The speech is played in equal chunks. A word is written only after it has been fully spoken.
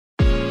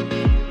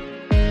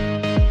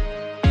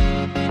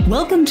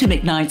Welcome to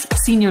McKnight's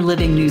Senior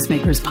Living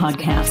Newsmakers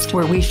podcast,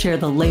 where we share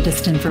the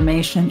latest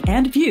information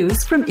and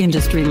views from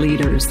industry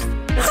leaders.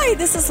 Hi,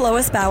 this is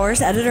Lois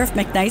Bowers, editor of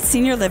McKnight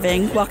Senior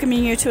Living,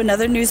 welcoming you to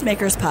another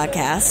Newsmakers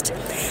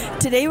podcast.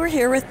 Today we're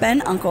here with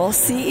Ben Unkel,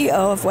 CEO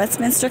of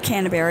Westminster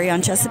Canterbury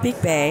on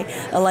Chesapeake Bay,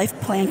 a life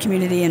plan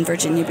community in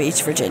Virginia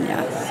Beach,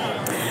 Virginia.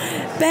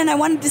 Ben, I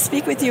wanted to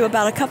speak with you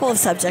about a couple of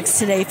subjects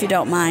today, if you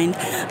don't mind.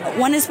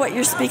 One is what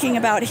you're speaking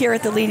about here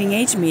at the Leading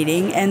Age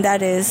meeting, and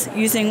that is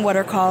using what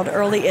are called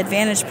early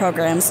advantage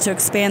programs to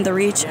expand the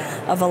reach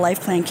of a life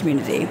plan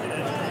community.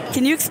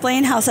 Can you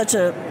explain how such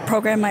a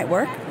program might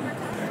work?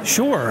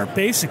 Sure.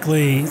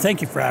 Basically, thank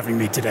you for having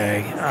me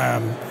today.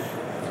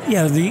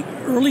 The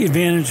Early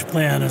Advantage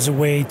Plan is a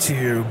way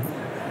to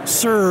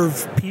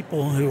serve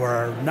people who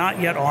are not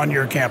yet on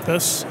your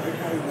campus,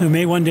 who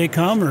may one day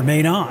come or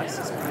may not,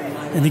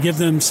 and to give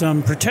them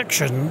some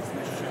protection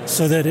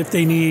so that if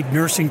they need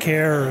nursing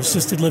care or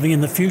assisted living in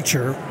the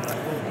future,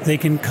 they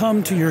can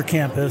come to your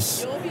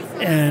campus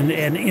and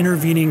an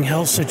intervening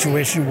health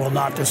situation will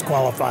not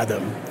disqualify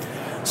them.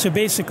 So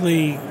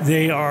basically,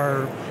 they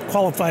are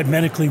qualified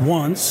medically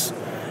once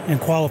and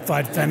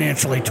qualified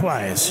financially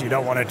twice. You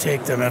don't want to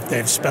take them if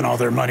they've spent all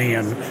their money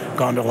and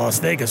gone to Las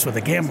Vegas with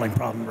a gambling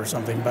problem or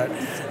something, but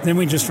then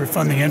we just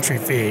refund the entry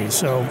fee.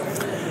 So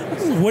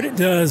what it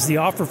does, the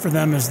offer for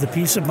them is the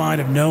peace of mind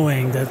of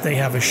knowing that they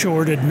have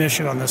assured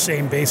admission on the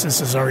same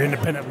basis as our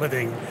independent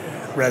living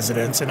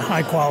residents and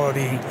high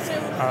quality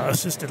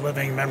assisted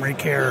living, memory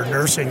care,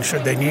 nursing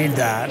should they need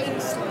that.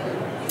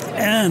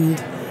 And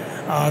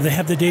they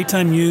have the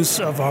daytime use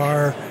of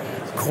our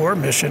core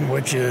mission,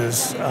 which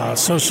is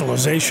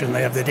socialization.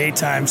 They have the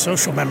daytime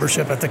social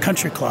membership at the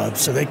country club,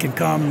 so they can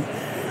come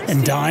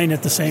and dine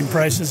at the same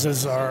prices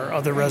as our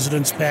other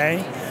residents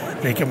pay.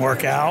 They can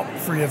work out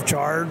free of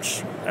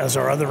charge as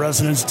our other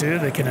residents do.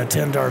 They can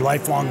attend our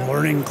lifelong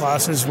learning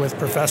classes with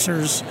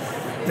professors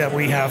that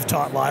we have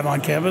taught live on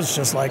campus,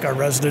 just like our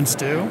residents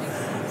do.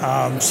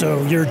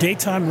 So you're a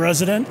daytime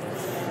resident,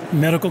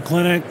 medical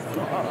clinic,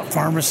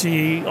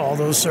 pharmacy, all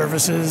those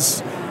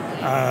services,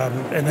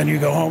 and then you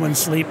go home and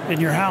sleep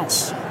in your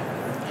house.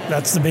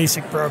 That's the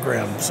basic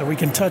program, so we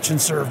can touch and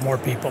serve more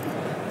people.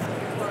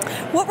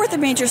 What were the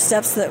major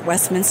steps that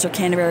Westminster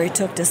Canterbury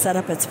took to set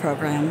up its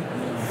program?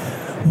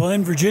 Well,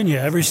 in Virginia,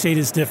 every state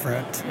is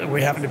different.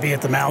 We happen to be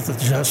at the mouth of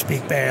the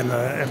Chesapeake Bay and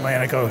the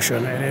Atlantic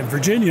Ocean. And in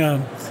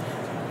Virginia,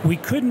 we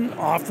couldn't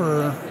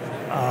offer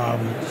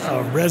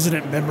a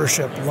resident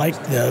membership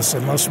like this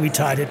unless we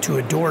tied it to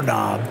a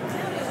doorknob.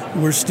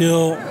 We're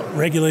still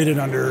regulated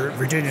under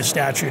Virginia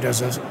statute as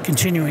a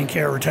continuing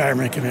care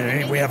retirement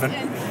community. We haven't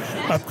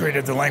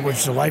upgraded the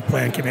language to life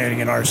plan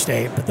community in our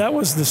state. But that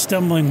was the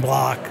stumbling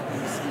block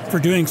for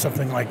doing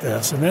something like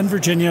this. And then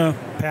Virginia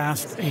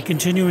passed a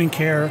continuing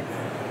care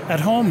at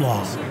home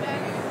law.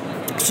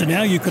 So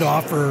now you could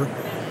offer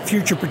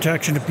future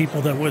protection to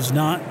people that was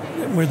not,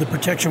 where the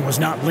protection was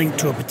not linked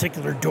to a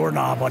particular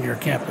doorknob on your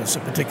campus, a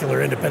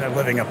particular independent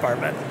living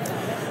apartment.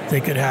 They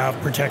could have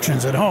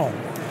protections at home.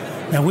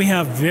 Now we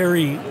have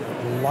very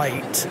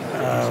light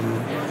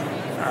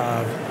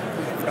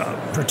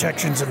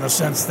protections in the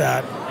sense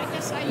that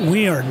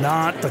we are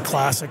not the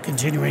classic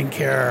continuing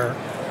care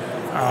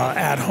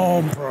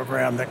at-home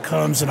program that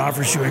comes and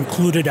offers you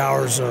included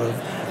hours of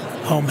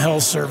home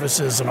health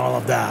services and all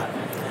of that.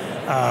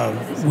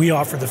 We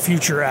offer the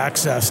future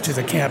access to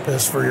the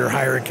campus for your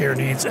higher care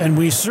needs, and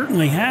we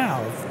certainly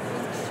have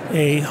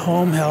a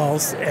home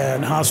health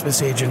and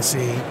hospice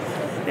agency,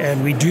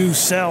 and we do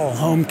sell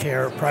home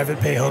care, private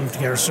pay home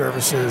care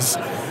services,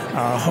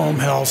 home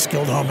health,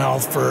 skilled home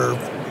health for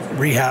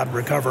rehab,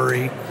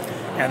 recovery,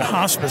 and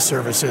hospice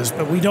services,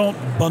 but we don't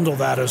bundle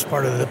that as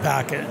part of the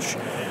package.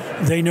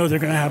 They know they're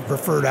going to have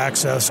preferred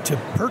access to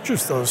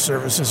purchase those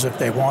services if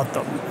they want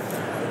them.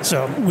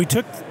 So we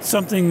took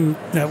something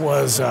that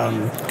was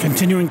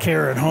continuing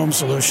care at home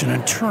solution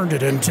and turned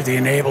it into the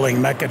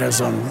enabling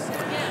mechanism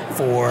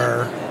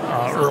for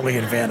early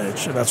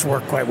advantage. And that's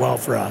worked quite well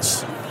for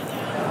us.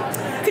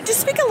 Could you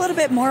speak a little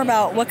bit more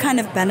about what kind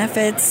of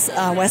benefits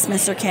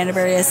Westminster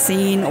Canterbury has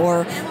seen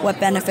or what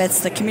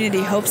benefits the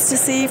community hopes to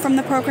see from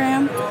the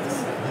program?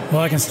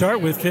 Well, I can start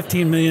with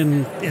 $15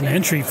 million in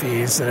entry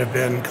fees that have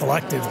been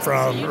collected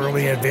from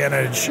early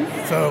advantage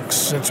folks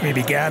since we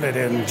began it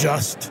in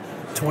just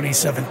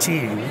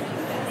 2017.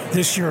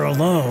 This year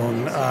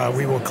alone,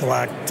 we will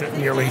collect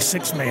nearly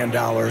 $6 million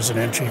in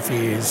entry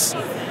fees.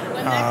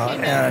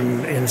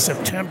 And in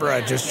September,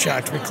 I just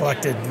checked, we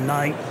collected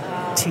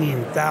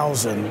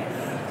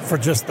 $19,000 for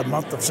just the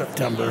month of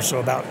September. So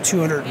about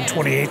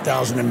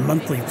 $228,000 in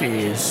monthly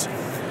fees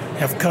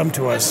have come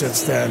to us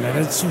since then. And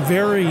it's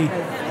very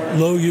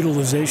low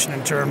utilization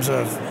in terms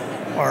of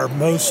our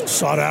most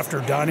sought-after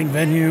dining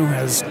venue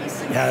has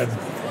had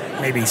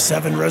maybe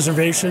 7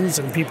 reservations,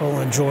 and people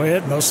enjoy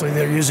it. Mostly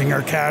they're using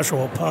our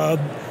casual pub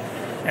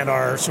and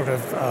our sort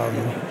of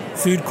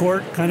food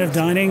court kind of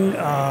dining.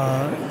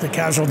 The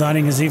casual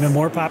dining is even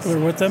more popular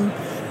with them.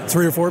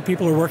 3 or 4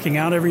 people are working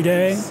out every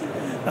day.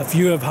 A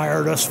few have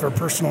hired us for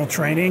personal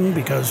training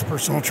because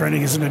personal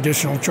training is an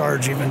additional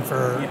charge even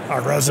for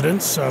our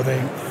residents. So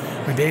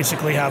we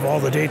basically have all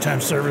the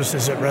daytime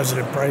services at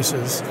resident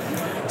prices.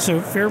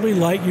 So fairly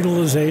light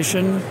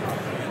utilization,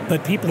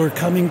 but people are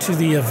coming to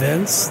the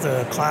events,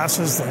 the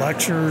classes, the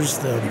lectures,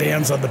 the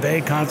Bands on the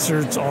Bay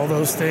concerts, all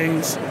those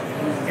things,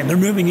 and they're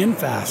moving in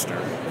faster.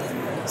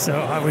 So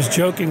I was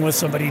joking with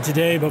somebody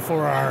today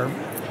before our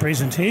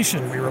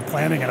presentation, we were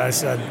planning it. I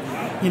said,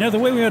 the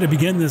way we ought to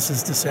begin this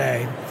is to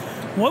say,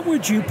 what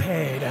would you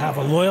pay to have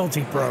a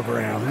loyalty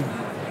program?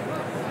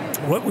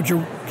 What would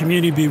your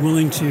community be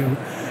willing to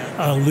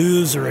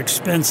lose or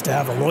expense to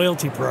have a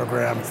loyalty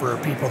program for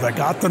people that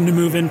got them to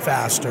move in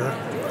faster,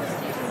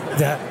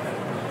 that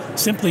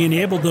simply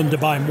enabled them to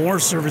buy more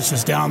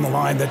services down the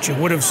line that you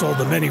would have sold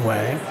them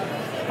anyway,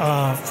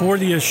 for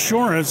the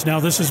assurance?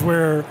 Now, this is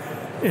where,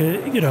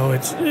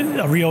 it's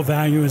a real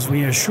value as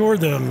we assure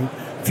them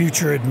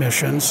future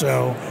admission.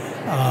 So,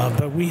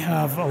 but we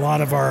have a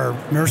lot of our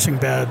nursing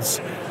beds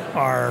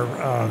are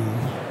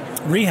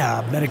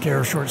rehab,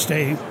 Medicare short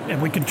stay,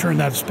 and we can turn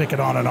that spigot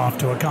on and off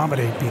to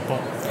accommodate people.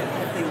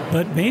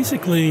 But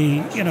basically,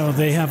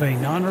 they have a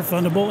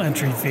non-refundable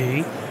entry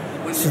fee,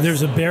 so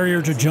there's a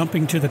barrier to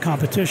jumping to the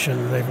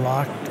competition. They've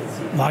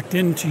locked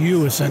into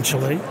you,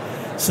 essentially.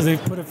 So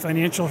they've put a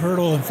financial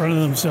hurdle in front of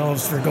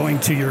themselves for going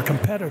to your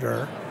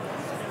competitor,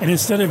 and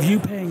instead of you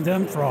paying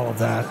them for all of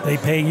that, they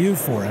pay you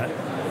for it.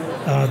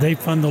 They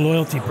fund the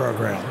loyalty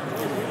program.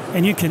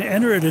 And you can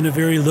enter it in a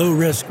very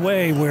low-risk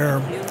way where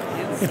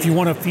if you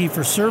want a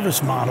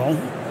fee-for-service model,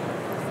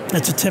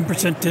 it's a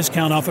 10%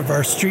 discount off of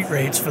our street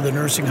rates for the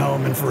nursing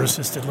home and for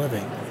assisted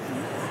living.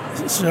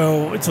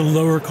 So it's a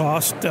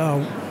lower-cost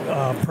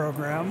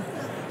program,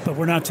 but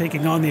we're not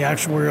taking on the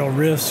actuarial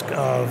risk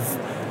of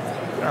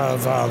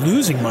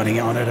losing money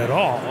on it at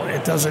all.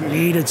 It doesn't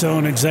need its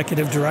own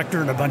executive director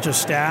and a bunch of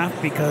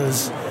staff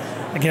because,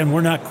 again,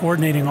 we're not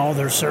coordinating all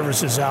their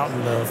services out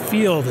in the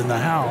field in the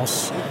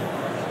house.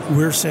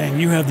 We're saying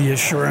you have the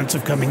assurance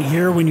of coming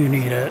here when you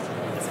need it,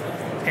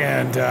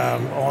 and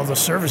all the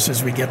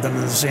services we give them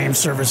are the same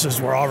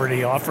services we're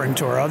already offering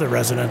to our other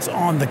residents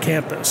on the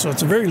campus. So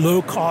it's a very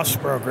low-cost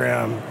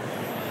program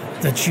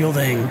that's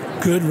yielding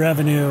good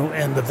revenue,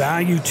 and the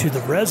value to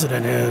the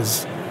resident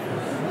is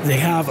they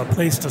have a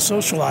place to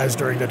socialize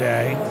during the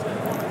day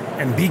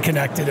and be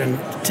connected and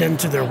tend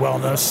to their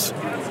wellness,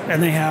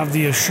 and they have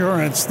the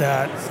assurance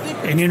that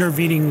an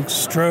intervening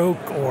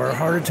stroke or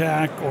heart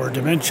attack or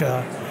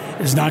dementia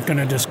is not going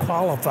to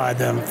disqualify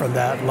them from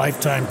that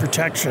lifetime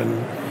protection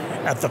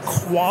at the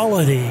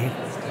quality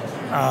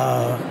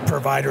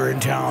provider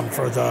in town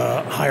for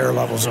the higher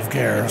levels of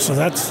care. So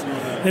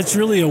it's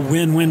really a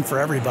win-win for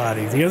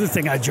everybody. The other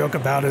thing I joke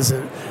about is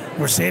that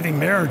we're saving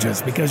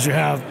marriages because you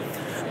have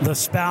the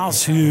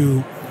spouse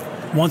who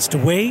wants to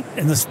wait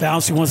and the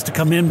spouse who wants to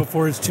come in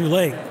before it's too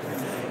late.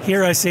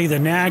 Here I say the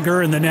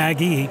nagger and the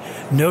naggee.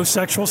 No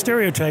sexual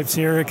stereotypes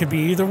here. It could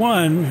be either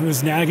one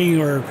who's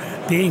nagging or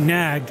being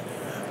nagged.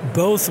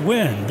 Both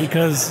win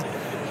because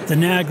the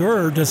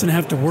nagger doesn't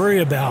have to worry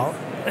about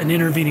an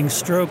intervening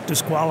stroke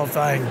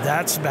disqualifying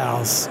that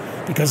spouse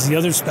because the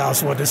other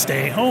spouse wanted to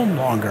stay home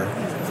longer.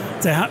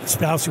 The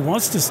spouse who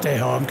wants to stay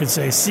home can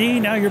say, see,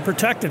 now you're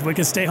protected. We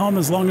can stay home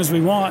as long as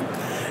we want,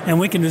 and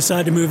we can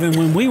decide to move in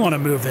when we want to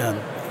move in.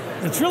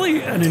 It's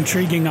really an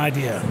intriguing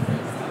idea.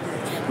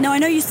 Now, I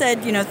know you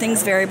said,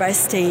 things vary by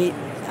state,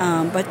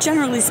 but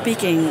generally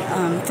speaking,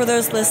 for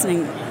those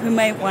listening who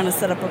might want to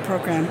set up a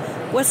program,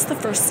 what's the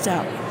first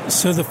step?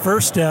 So the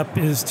first step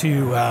is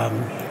to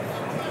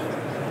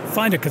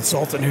find a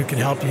consultant who can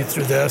help you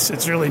through this.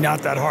 It's really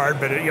not that hard,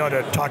 but you ought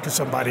to talk to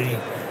somebody.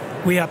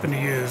 We happen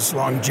to use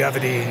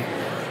Longevity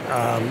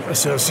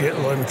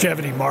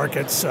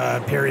Markets,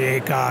 Perry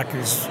Aycock,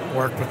 who's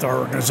worked with our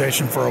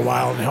organization for a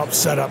while and helped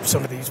set up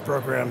some of these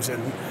programs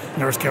in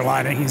North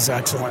Carolina. He's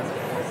excellent.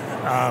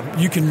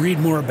 You can read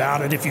more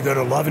about it if you go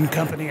to Love &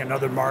 Company,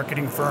 another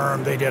marketing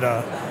firm. They did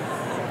a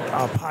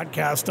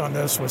podcast on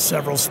this with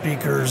several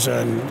speakers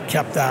and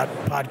kept that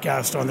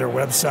podcast on their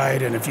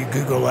website. And if you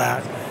Google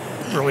that,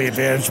 Early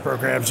Advantage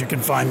Programs, you can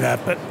find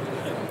that. But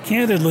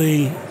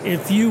candidly,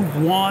 if you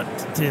want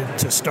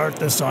to start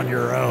this on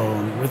your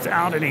own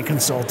without any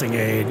consulting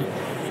aid,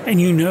 and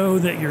you know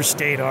that your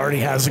state already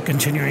has a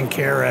continuing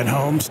care at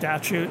home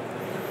statute,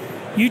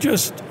 you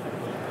just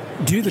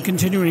do the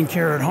continuing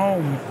care at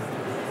home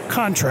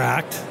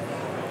contract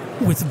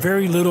with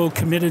very little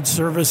committed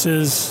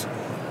services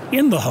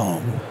in the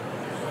home.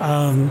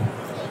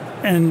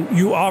 And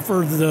you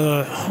offer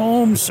the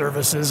home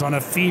services on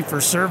a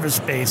fee-for-service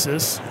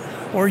basis,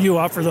 or you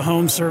offer the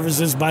home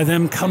services by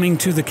them coming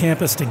to the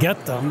campus to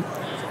get them,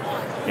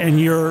 and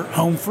you're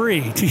home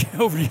free, to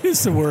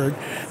overuse the word.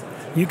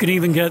 You can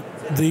even get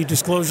the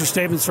disclosure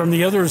statements from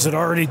the others that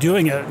are already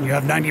doing it, and you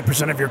have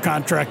 90% of your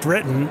contract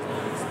written,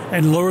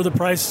 and lower the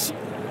price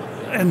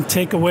and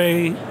take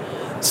away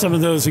some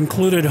of those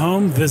included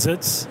home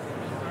visits,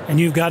 and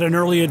you've got an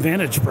early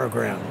advantage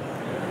program.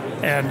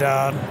 And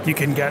you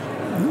can get,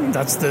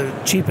 that's the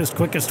cheapest,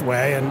 quickest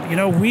way.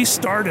 And, we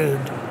started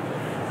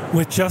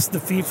with just the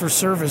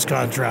fee-for-service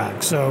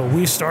contract. So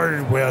we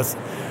started with,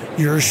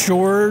 you're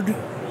assured,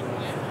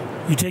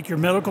 you take your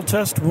medical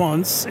test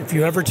once. If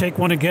you ever take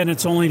one again,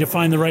 it's only to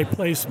find the right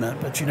placement,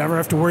 but you never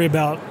have to worry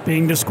about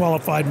being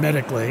disqualified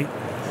medically.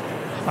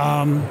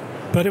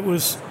 But it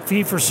was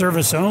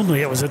fee-for-service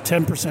only. It was a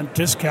 10%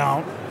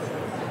 discount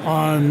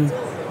on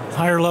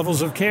higher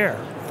levels of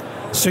care.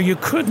 So you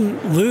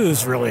couldn't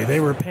lose, really. They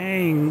were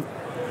paying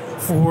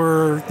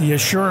for the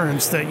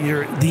assurance that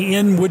the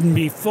inn wouldn't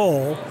be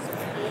full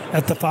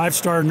at the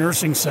 5-star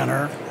nursing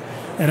center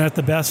and at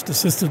the best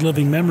assisted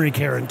living memory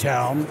care in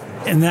town.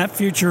 And that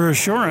future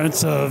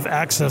assurance of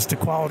access to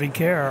quality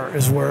care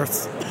is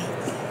worth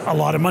a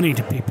lot of money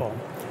to people.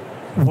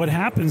 What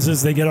happens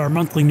is they get our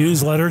monthly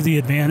newsletter, The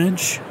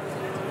Advantage.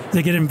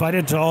 They get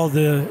invited to all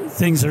the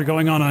things that are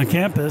going on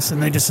campus,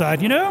 and they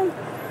decide,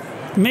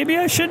 maybe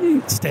I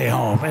shouldn't stay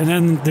home. And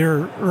then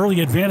their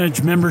early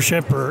Advantage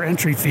membership or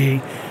entry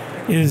fee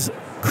is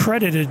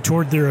credited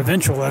toward their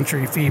eventual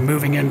entry fee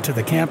moving into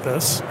the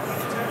campus.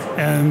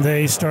 And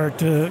they start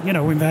to,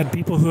 we've had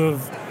people who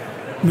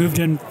have moved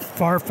in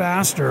far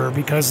faster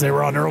because they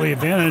were on early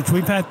Advantage.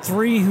 We've had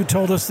 3 who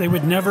told us they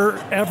would never,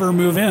 ever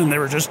move in. They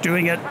were just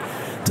doing it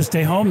to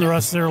stay home the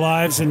rest of their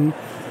lives and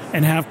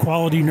have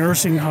quality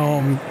nursing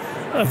home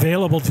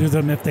available to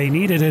them if they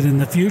needed it in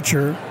the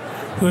future,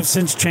 who have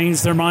since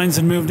changed their minds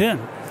and moved in.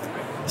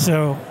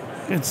 So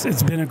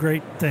it's been a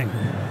great thing.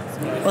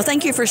 Well,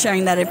 thank you for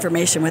sharing that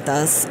information with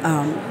us.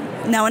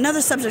 Now,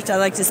 another subject I'd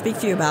like to speak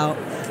to you about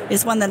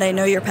is one that I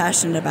know you're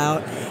passionate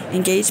about,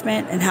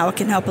 engagement and how it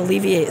can help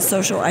alleviate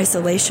social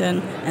isolation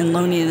and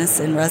loneliness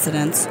in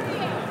residents.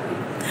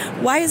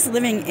 Why is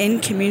living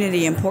in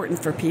community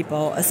important for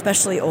people,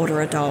 especially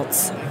older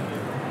adults?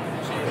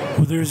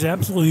 Well, there's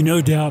absolutely no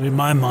doubt in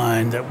my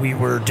mind that we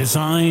were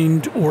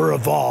designed or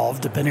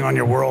evolved, depending on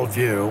your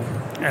worldview,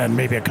 and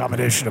maybe a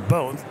combination of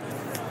both.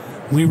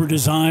 We were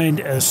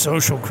designed as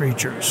social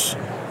creatures.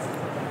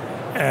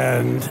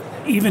 And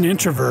even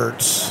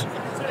introverts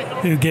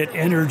who get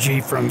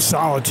energy from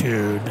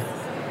solitude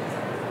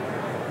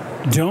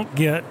don't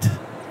get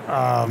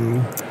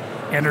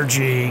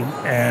energy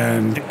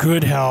and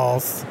good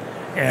health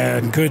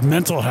and good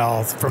mental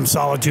health from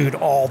solitude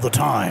all the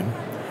time.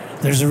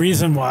 There's a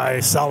reason why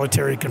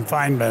solitary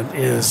confinement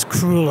is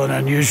cruel and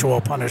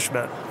unusual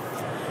punishment,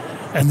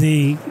 and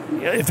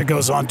if it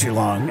goes on too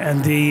long.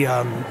 And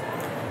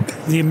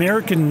the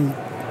American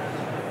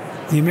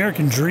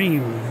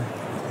dream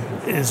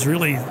is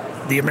really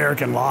the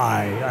American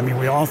lie. I mean,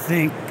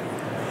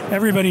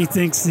 everybody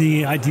thinks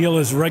the ideal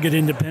is rugged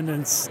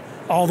independence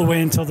all the way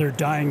until their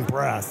dying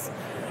breath,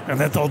 and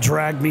that they'll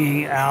drag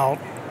me out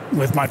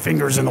with my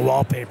fingers in the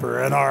wallpaper.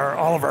 And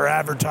all of our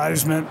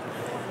advertisement,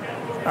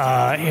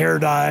 hair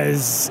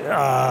dyes,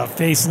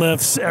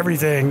 facelifts,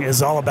 everything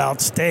is all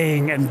about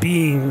staying and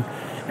being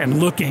and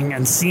looking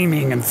and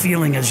seeming and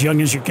feeling as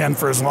young as you can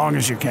for as long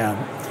as you can.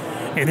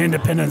 And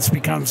independence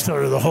becomes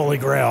sort of the holy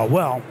grail.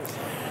 Well,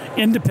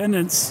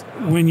 independence,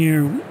 when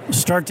you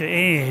start to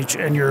age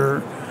and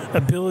your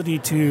ability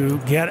to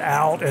get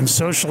out and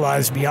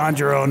socialize beyond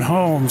your own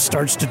home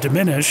starts to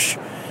diminish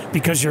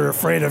because you're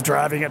afraid of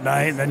driving at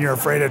night, and then you're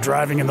afraid of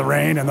driving in the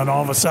rain, and then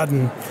all of a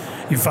sudden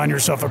you find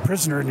yourself a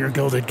prisoner in your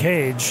gilded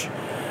cage,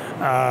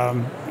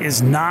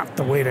 is not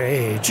the way to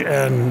age.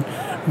 And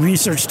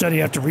research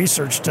study after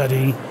research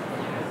study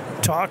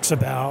talks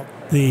about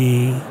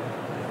the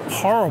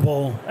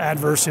horrible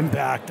adverse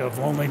impact of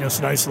loneliness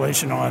and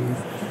isolation on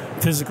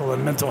physical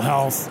and mental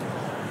health.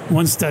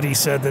 One study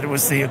said that it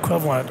was the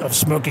equivalent of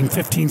smoking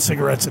 15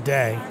 cigarettes a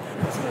day.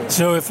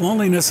 So if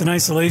loneliness and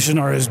isolation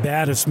are as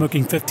bad as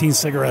smoking 15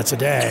 cigarettes a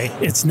day,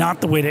 it's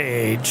not the way to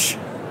age.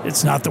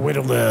 It's not the way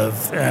to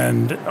live.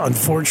 And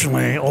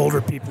unfortunately,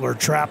 older people are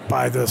trapped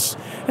by this.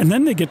 And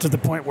then they get to the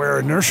point where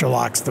inertia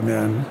locks them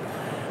in,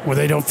 where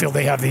they don't feel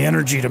they have the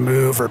energy to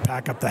move or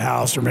pack up the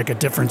house or make a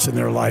difference in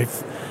their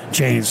life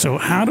change. So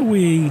how do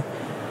we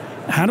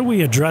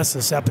address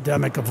this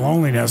epidemic of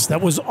loneliness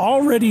that was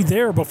already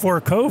there before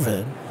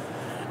COVID?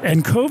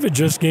 And COVID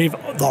just gave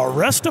the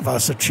rest of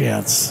us a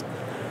chance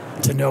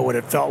to know what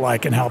it felt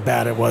like and how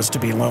bad it was to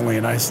be lonely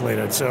and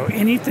isolated. So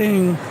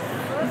anything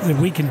that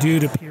we can do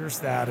to pierce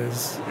that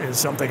is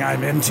something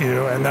I'm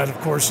into. And that, of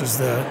course, is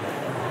the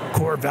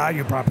core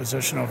value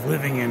proposition of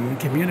living in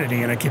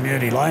community and a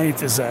community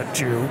life, is that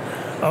you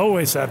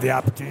always have the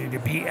opportunity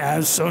to be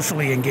as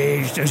socially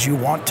engaged as you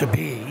want to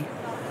be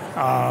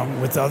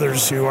with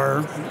others who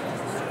are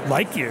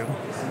like you.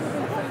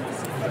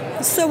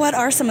 So what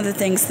are some of the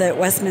things that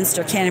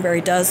Westminster Canterbury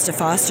does to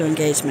foster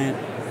engagement?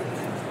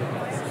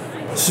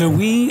 So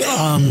we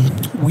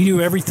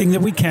do everything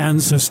that we can.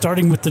 So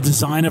starting with the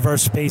design of our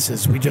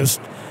spaces, we just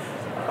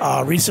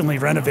recently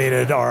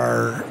renovated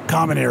our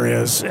common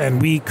areas, and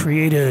we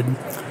created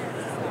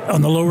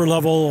on the lower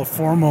level a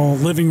formal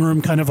living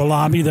room, kind of a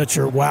lobby that's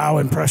your wow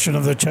impression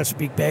of the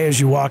Chesapeake Bay as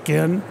you walk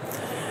in.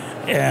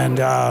 And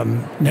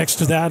next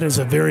to that is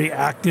a very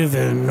active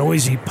and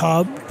noisy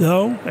pub,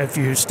 though, if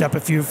you step a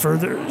few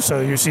further.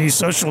 So you see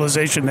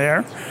socialization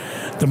there.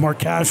 The more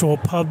casual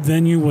pub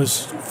venue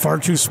was far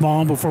too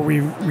small before we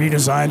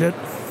redesigned it,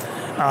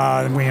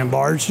 and we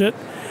enlarged it.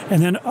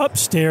 And then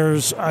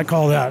upstairs, I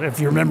call that, if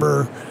you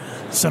remember,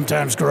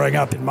 sometimes growing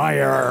up in my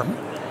era,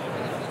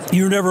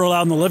 you were never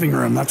allowed in the living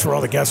room. That's where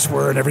all the guests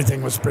were, and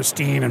everything was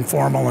pristine and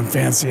formal and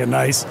fancy and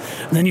nice.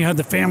 And then you had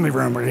the family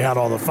room where you had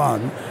all the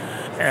fun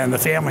and the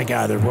family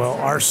gathered. Well,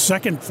 our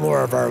second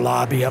floor of our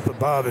lobby up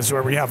above is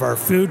where we have our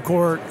food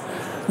court,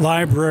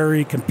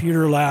 library,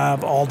 computer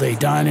lab, all-day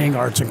dining,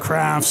 arts and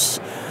crafts.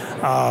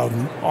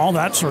 All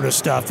that sort of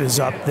stuff is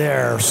up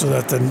there, so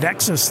that the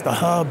nexus, the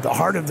hub, the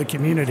heart of the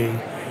community,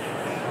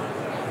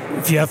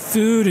 if you have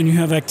food and you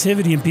have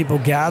activity and people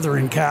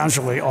gathering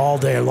casually all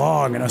day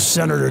long, and a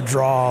center to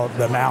draw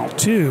them out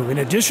to, in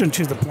addition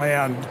to the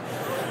planned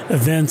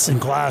events and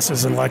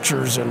classes and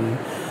lectures and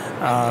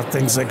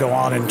things that go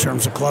on in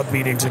terms of club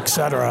meetings,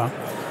 etc.,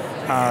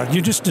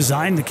 you just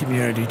design the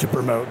community to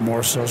promote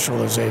more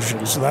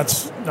socialization. So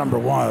that's number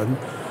one.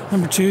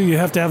 Number two, you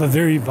have to have a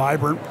very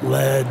vibrant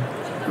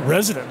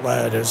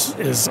resident-led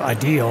is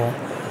ideal.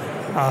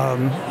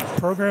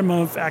 Program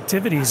of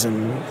activities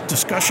and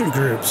discussion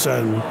groups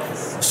and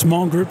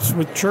small groups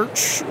with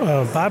church,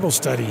 Bible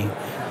study,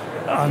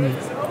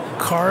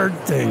 card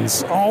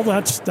things, all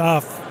that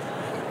stuff.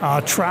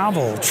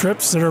 Travel,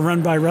 trips that are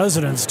run by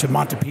residents to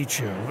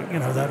Montepicchu,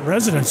 that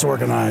residents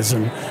organize,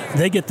 and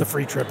they get the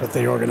free trip if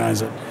they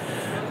organize it.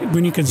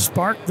 When you can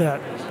spark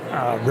that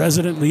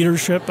resident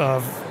leadership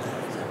of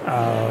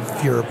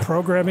your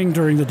programming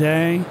during the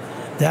day,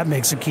 that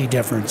makes a key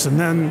difference. And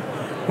then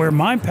where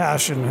my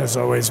passion has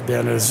always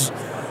been is,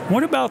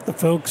 what about the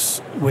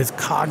folks with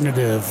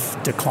cognitive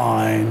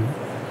decline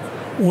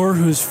or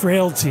whose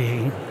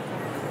frailty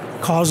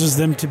causes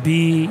them to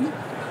be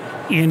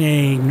in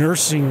a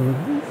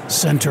nursing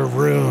center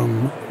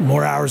room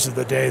more hours of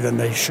the day than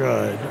they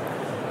should,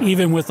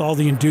 even with all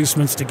the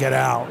inducements to get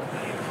out?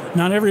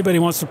 Not everybody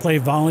wants to play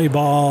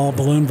volleyball,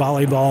 balloon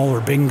volleyball,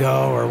 or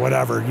bingo, or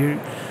whatever.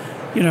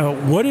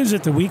 What is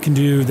it that we can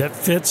do that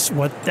fits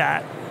what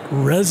that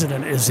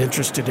resident is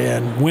interested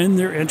in when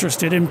they're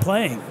interested in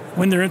playing,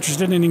 when they're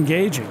interested in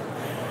engaging?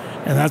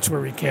 And that's where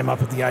we came up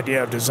with the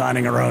idea of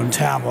designing our own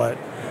tablet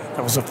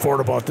that was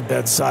affordable at the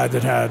bedside,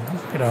 that had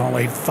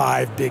only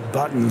 5 big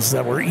buttons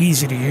that were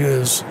easy to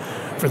use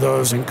for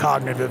those in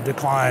cognitive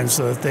decline,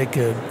 so that they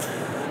could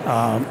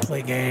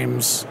play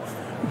games,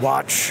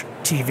 watch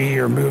TV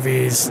or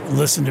movies,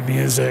 listen to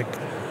music,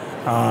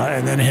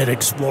 and then hit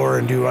explore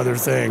and do other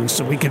things.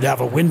 So we could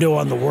have a window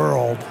on the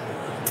world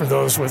for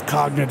those with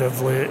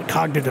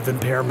cognitive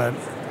impairment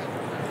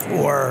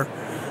or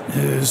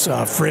whose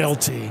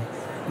frailty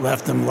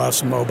left them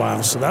less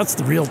mobile. So that's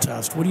the real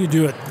test. What do you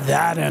do at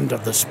that end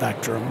of the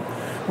spectrum,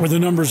 where the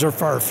numbers are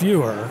far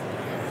fewer,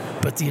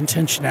 but the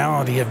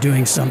intentionality of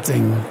doing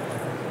something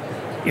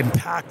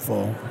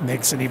impactful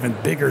makes an even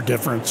bigger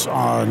difference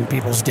on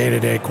people's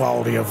day-to-day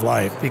quality of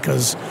life?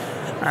 Because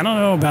I don't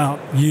know about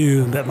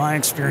you, but my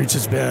experience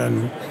has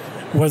been,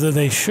 whether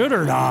they should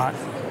or not,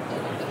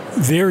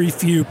 very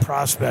few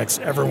prospects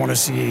ever want to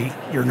see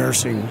your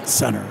nursing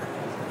center.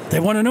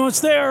 They want to know it's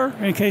there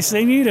in case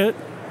they need it.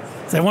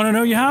 They want to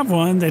know you have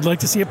one. They'd like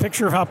to see a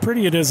picture of how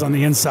pretty it is on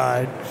the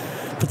inside,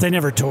 but they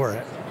never tour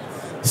it.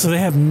 So they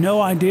have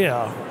no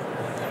idea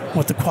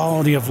what the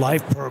quality of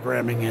life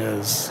programming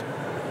is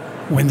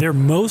when they're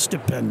most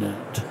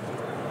dependent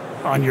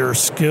on your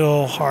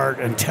skill, heart,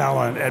 and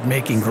talent at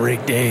making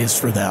great days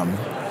for them.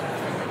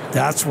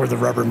 That's where the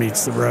rubber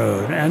meets the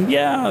road. And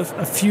yeah,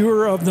 a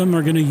fewer of them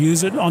are going to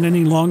use it on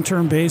any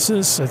long-term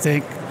basis. I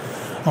think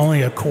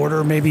only a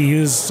quarter maybe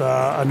use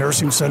a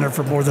nursing center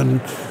for more than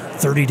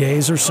 30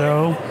 days or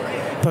so.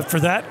 But for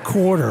that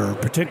quarter,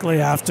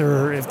 particularly if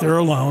they're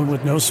alone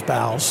with no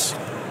spouse,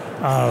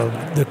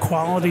 the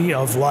quality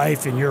of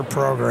life in your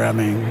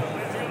programming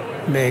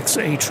makes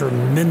a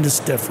tremendous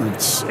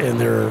difference in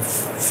their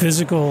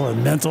physical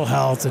and mental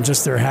health and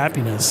just their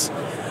happiness.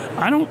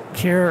 I don't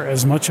care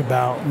as much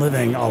about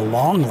living a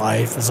long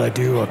life as I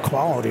do a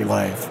quality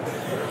life.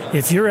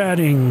 If you're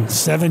adding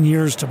 7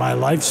 years to my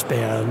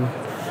lifespan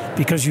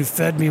because you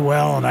fed me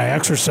well and I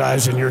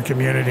exercise in your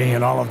community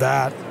and all of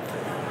that,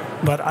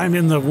 but I'm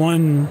in the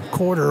one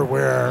quarter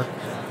where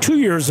 2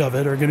 years of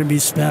it are going to be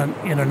spent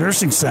in a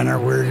nursing center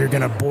where you're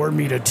going to bore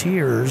me to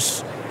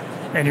tears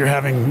and you're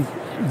having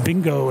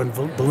bingo and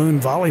balloon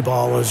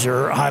volleyball as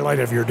your highlight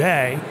of your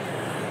day,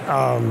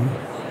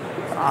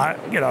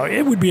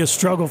 it would be a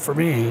struggle for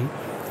me,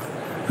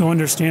 who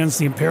understands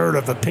the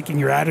imperative of picking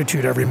your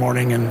attitude every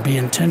morning and be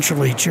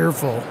intentionally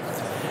cheerful.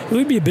 It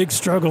would be a big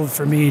struggle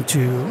for me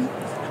to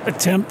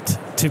attempt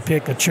to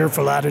pick a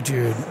cheerful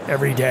attitude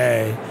every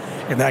day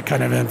in that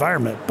kind of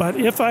environment. But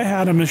if I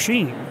had a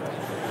machine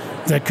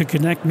that could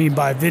connect me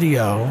by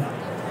video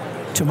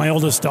to my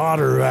oldest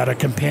daughter, who had a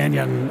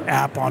companion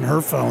app on her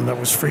phone that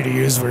was free to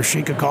use, where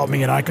she could call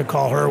me and I could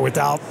call her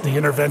without the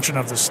intervention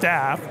of the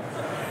staff,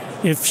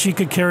 if she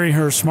could carry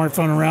her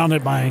smartphone around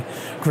at my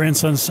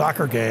grandson's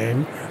soccer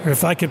game, or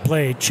if I could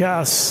play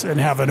chess and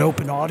have an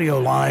open audio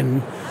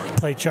line,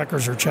 play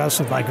checkers or chess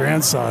with my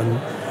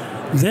grandson,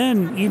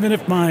 then even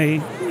if my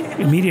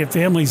immediate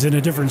family's in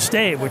a different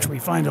state, which we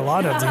find a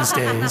lot of these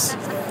days,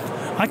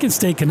 I can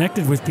stay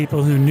connected with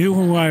people who knew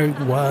who I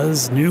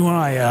was, knew who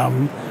I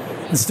am,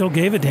 and still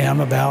gave a damn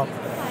about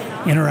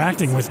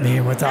interacting with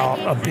me without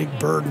a big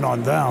burden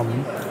on them.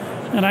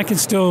 And I can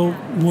still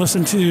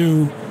listen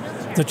to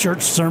the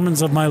church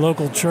sermons of my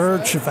local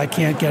church. If I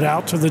can't get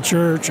out to the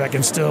church, I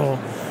can still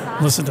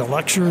listen to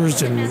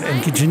lectures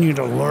and continue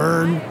to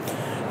learn.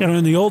 You know,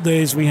 in the old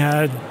days, we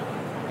had,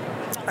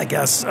 I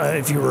guess,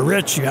 if you were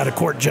rich, you had a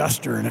court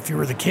jester. And if you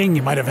were the king,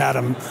 you might have had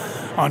him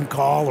on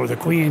call, or the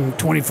queen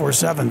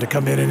 24/7 to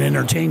come in and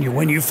entertain you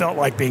when you felt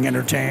like being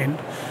entertained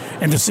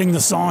and to sing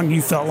the song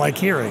you felt like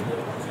hearing.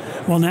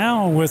 Well,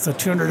 now with a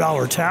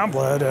 $200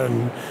 tablet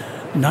and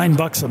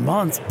 $9 a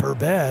month per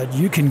bed,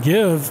 you can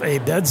give a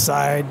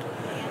bedside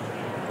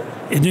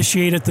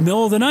initiate at the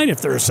middle of the night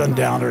if they're a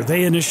sundowner.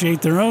 They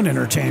initiate their own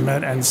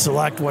entertainment and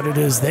select what it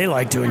is they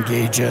like to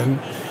engage in.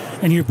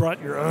 And you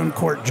brought your own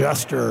court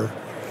jester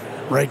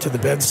right to the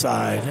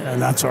bedside.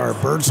 And that's our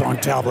Birdsong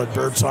tablet,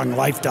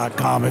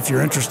 birdsonglife.com if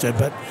you're interested.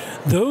 But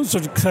those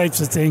are the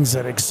types of things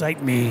that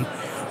excite me,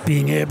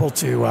 being able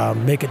to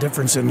make a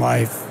difference in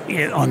life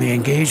on the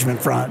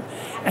engagement front.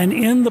 And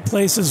in the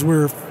places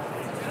where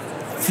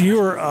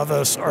fewer of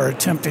us are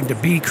attempting to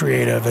be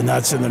creative, and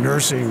that's in the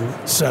nursing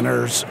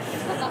centers,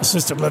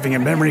 assisted living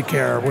and memory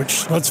care,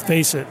 which, let's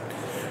face it,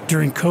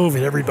 during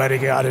COVID, everybody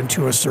got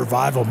into a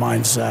survival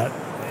mindset,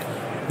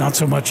 not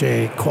so much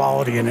a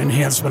quality and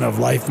enhancement of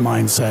life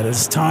mindset.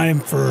 It's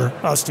time for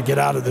us to get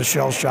out of the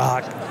shell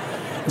shock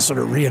and sort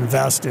of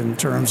reinvest in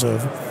terms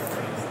of,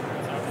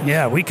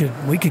 we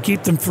could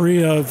keep them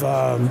free of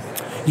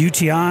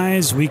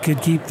UTIs. We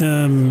could keep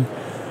them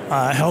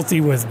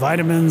healthy with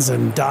vitamins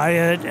and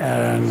diet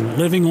and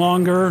living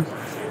longer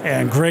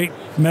and great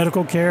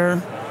medical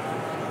care.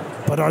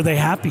 But are they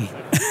happy?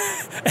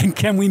 And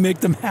can we make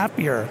them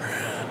happier?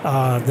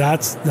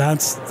 That's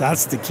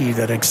the key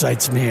that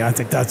excites me. I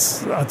think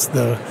that's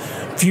the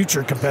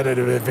future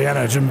competitive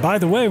advantage. And by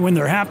the way, when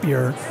they're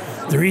happier,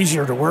 they're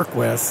easier to work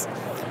with.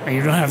 And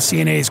you don't have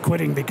CNAs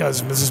quitting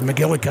because Mrs.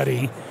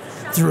 McGillicuddy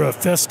threw a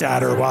fist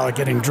at her while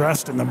getting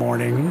dressed in the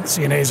morning.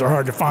 CNAs are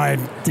hard to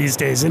find these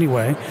days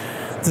anyway.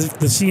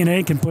 The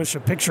CNA can push a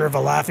picture of a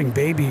laughing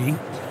baby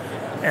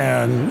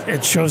and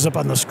it shows up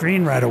on the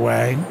screen right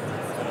away.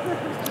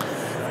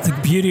 The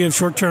beauty of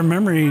short-term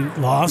memory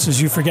loss is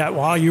you forget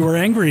why you were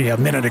angry a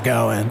minute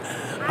ago. And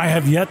I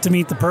have yet to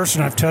meet the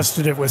person. I've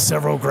tested it with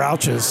several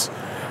grouches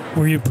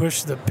where you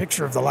push the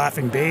picture of the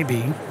laughing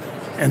baby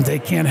and they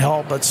can't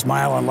help but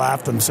smile and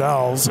laugh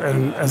themselves.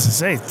 And as I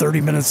say,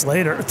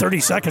 30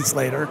 seconds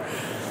later,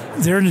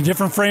 they're in a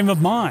different frame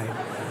of mind.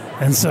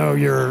 And so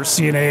your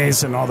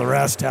CNAs and all the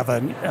rest have a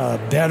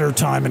better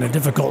time and a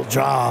difficult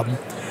job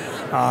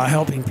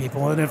helping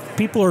people. And if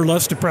people are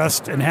less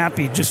depressed and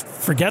happy, just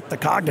forget the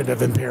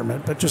cognitive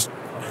impairment, but just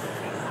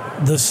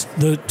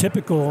the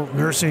typical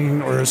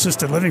nursing or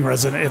assisted living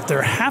resident, if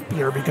they're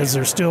happier because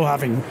they're still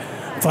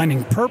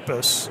finding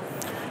purpose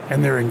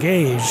and they're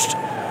engaged,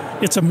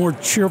 it's a more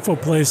cheerful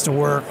place to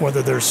work,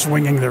 whether they're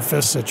swinging their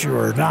fists at you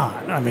or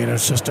not. I mean,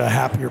 it's just a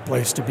happier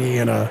place to be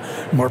in a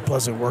more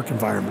pleasant work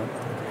environment.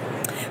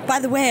 By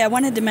the way, I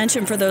wanted to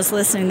mention for those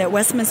listening that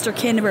Westminster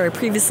Canterbury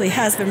previously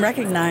has been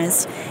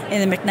recognized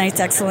in the McKnight's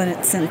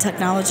Excellence in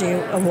Technology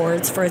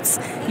Awards for its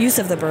use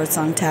of the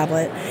Birdsong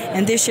tablet,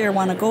 and this year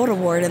won a Gold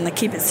Award in the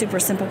Keep It Super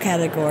Simple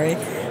category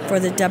for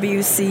the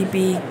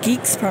WCB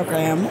Geeks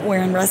program,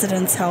 wherein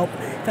residents help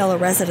fellow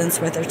residents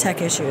with their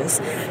tech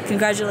issues.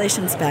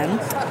 Congratulations, Ben.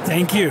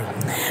 Thank you.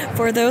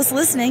 For those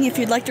listening, if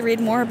you'd like to read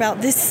more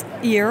about this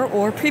year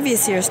or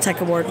previous year's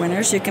Tech Award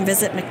winners, you can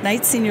visit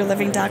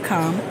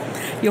McKnightSeniorLiving.com.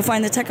 You'll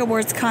find the Tech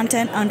Awards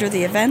content under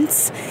the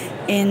events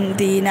in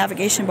the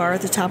navigation bar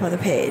at the top of the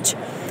page.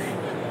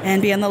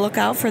 And be on the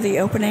lookout for the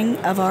opening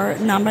of our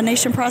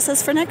nomination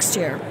process for next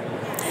year.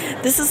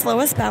 This is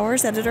Lois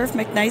Bowers, editor of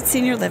McKnight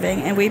Senior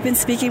Living, and we've been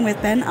speaking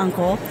with Ben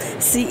Unkel,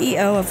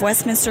 CEO of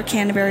Westminster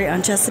Canterbury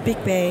on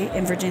Chesapeake Bay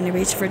in Virginia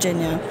Beach,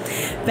 Virginia.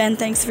 Ben,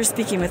 thanks for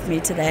speaking with me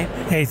today.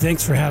 Hey,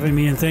 thanks for having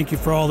me, and thank you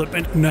for all that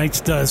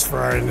McKnight's does for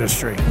our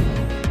industry.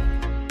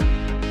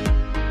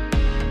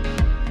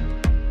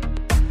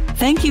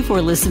 Thank you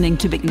for listening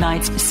to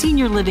McKnight's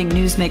Senior Living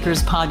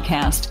Newsmakers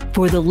podcast.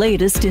 For the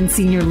latest in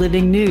senior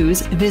living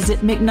news, visit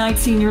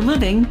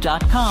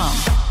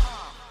McKnightSeniorLiving.com.